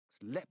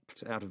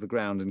leapt out of the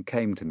ground and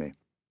came to me.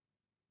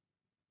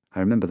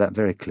 I remember that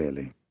very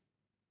clearly.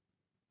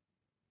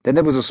 Then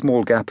there was a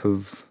small gap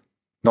of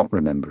not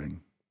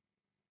remembering.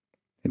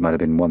 It might have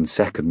been 1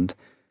 second,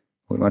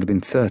 or it might have been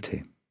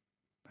 30.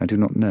 I do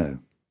not know.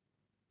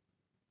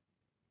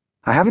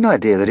 I have an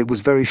idea that it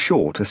was very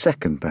short, a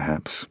second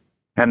perhaps,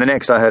 and the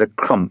next I heard a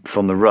crump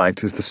from the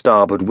right as the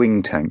starboard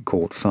wing tank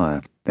caught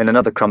fire, then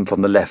another crump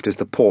from the left as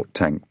the port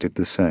tank did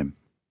the same.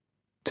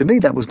 To me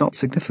that was not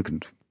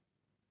significant,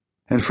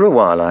 and for a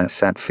while I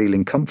sat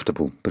feeling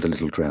comfortable but a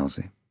little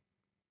drowsy.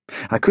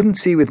 I couldn't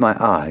see with my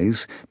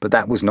eyes, but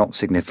that was not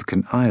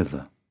significant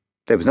either.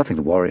 There was nothing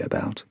to worry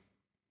about,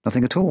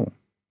 nothing at all.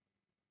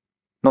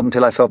 Not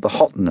until I felt the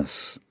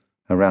hotness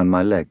around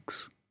my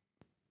legs.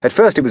 At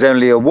first it was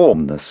only a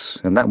warmness,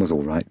 and that was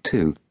all right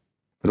too,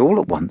 but all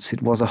at once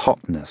it was a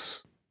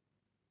hotness.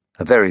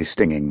 A very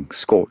stinging,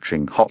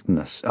 scorching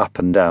hotness up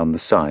and down the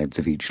sides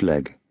of each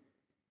leg.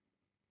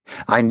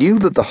 I knew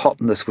that the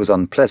hotness was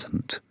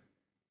unpleasant,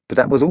 but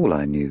that was all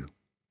I knew.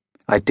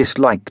 I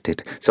disliked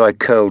it, so I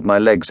curled my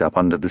legs up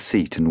under the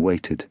seat and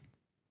waited.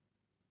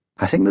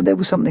 I think that there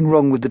was something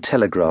wrong with the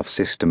telegraph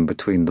system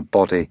between the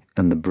body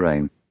and the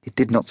brain. It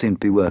did not seem to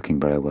be working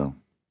very well.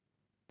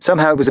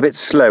 Somehow it was a bit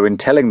slow in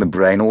telling the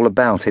brain all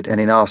about it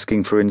and in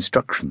asking for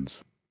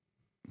instructions.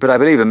 But I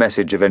believe a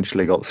message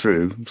eventually got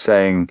through,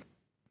 saying,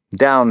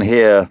 "Down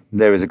here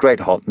there is a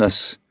great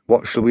hotness.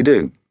 What shall we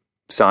do?"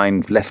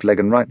 Signed, left leg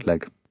and right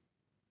leg.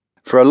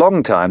 For a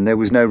long time there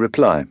was no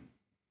reply.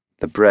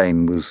 The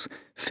brain was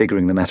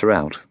figuring the matter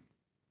out.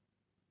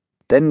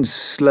 Then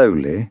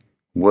slowly,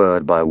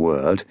 word by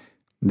word,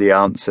 the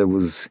answer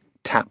was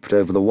tapped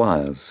over the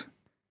wires.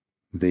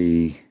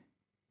 The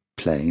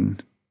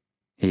plane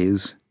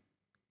is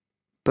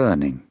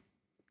burning.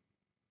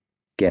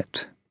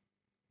 Get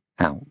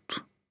out.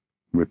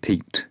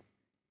 Repeat.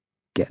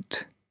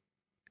 Get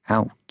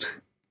out.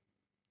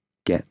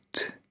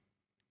 Get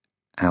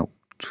out.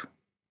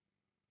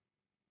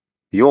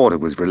 The order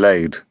was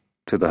relayed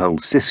to the whole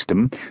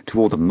system, to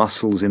all the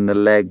muscles in the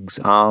legs,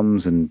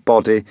 arms and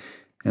body,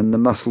 and the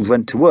muscles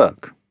went to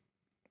work.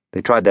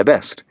 They tried their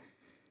best.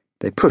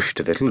 They pushed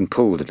a little and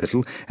pulled a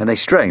little, and they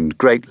strained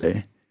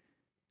greatly,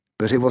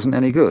 but it wasn't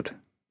any good.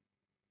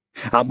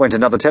 Up went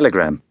another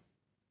telegram.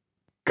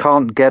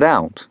 "Can't get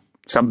out.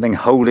 Something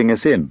holding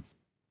us in."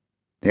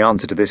 The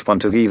answer to this one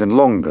took even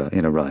longer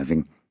in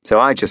arriving, so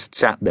I just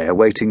sat there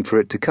waiting for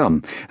it to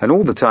come, and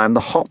all the time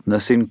the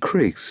hotness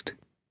increased.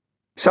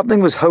 Something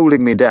was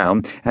holding me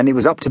down, and it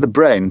was up to the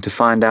brain to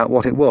find out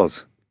what it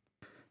was.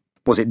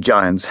 Was it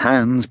giants'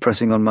 hands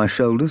pressing on my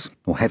shoulders,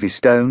 or heavy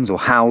stones, or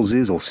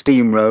houses, or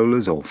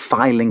steamrollers, or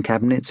filing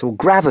cabinets, or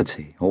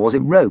gravity, or was it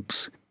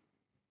ropes?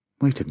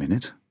 Wait a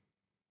minute.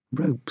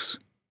 Ropes.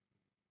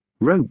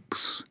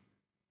 Ropes.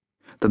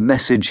 The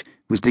message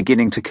was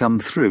beginning to come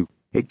through.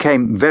 It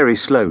came very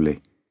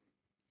slowly.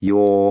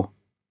 Your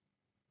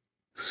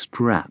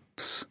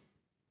straps.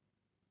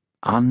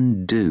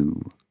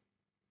 Undo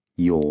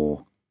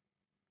your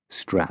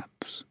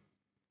straps.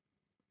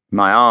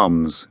 My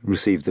arms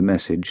received the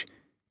message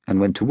and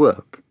went to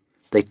work.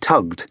 They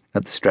tugged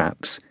at the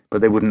straps,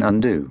 but they wouldn't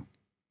undo.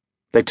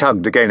 They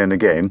tugged again and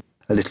again,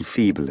 a little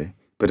feebly,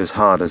 but as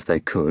hard as they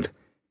could,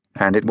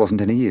 and it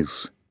wasn't any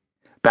use.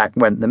 Back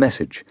went the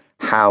message.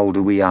 How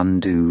do we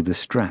undo the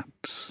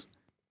straps?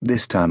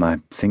 This time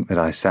I think that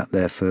I sat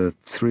there for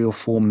 3 or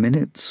 4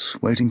 minutes,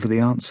 waiting for the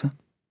answer.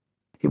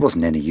 It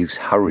wasn't any use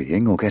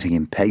hurrying or getting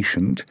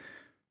impatient.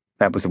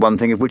 That was the one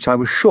thing of which I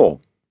was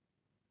sure.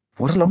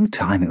 What a long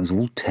time it was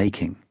all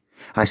taking.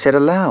 I said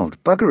aloud,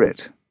 "Bugger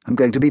it, I'm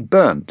going to be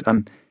burnt,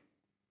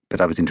 But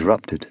I was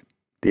interrupted.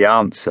 The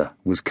answer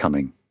was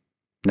coming.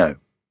 No,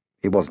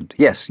 it wasn't.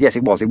 Yes,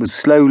 it was. It was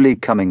slowly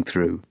coming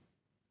through.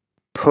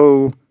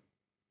 Pull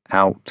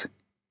out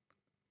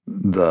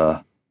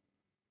the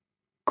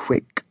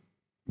quick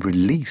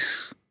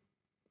release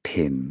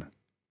pin,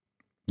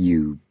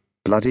 you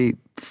bloody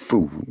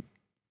fool,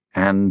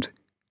 and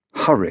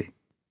hurry."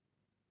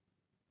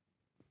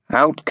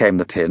 Out came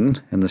the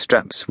pin, and the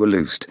straps were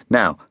loosed.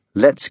 "Now,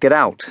 let's get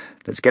out.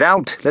 Let's get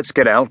out. Let's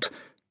get out."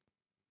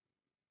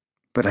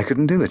 But I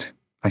couldn't do it.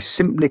 I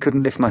simply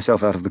couldn't lift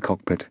myself out of the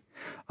cockpit.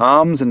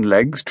 Arms and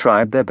legs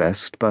tried their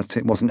best, but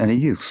it wasn't any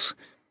use.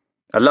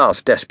 A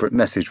last desperate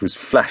message was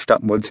flashed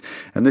upwards,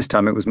 and this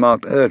time it was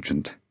marked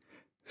urgent.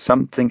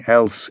 "Something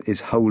else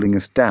is holding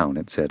us down,"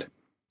 it said.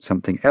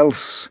 Something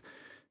else,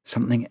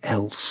 something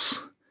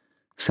else,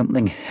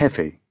 something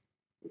heavy.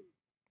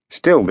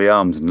 Still the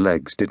arms and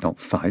legs did not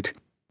fight.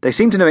 They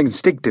seemed to know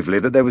instinctively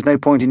that there was no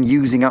point in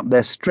using up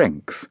their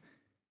strength.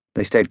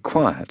 They stayed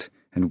quiet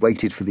and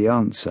waited for the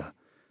answer,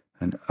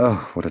 and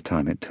oh, what a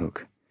time it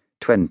took.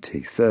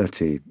 20,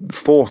 30,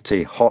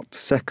 40 hot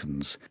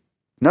seconds.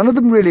 None of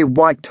them really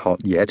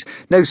white-hot yet,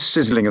 no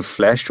sizzling of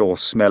flesh or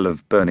smell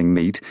of burning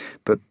meat,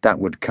 but that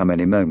would come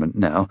any moment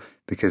now,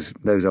 because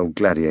those old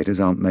gladiators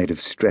aren't made of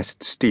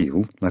stressed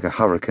steel, like a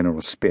hurricane or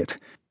a spit.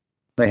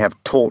 They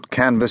have taut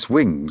canvas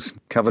wings,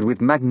 covered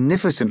with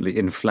magnificently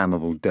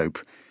inflammable dope,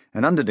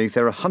 and underneath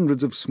there are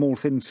hundreds of small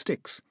thin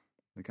sticks,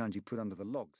 the kind you put under the logs.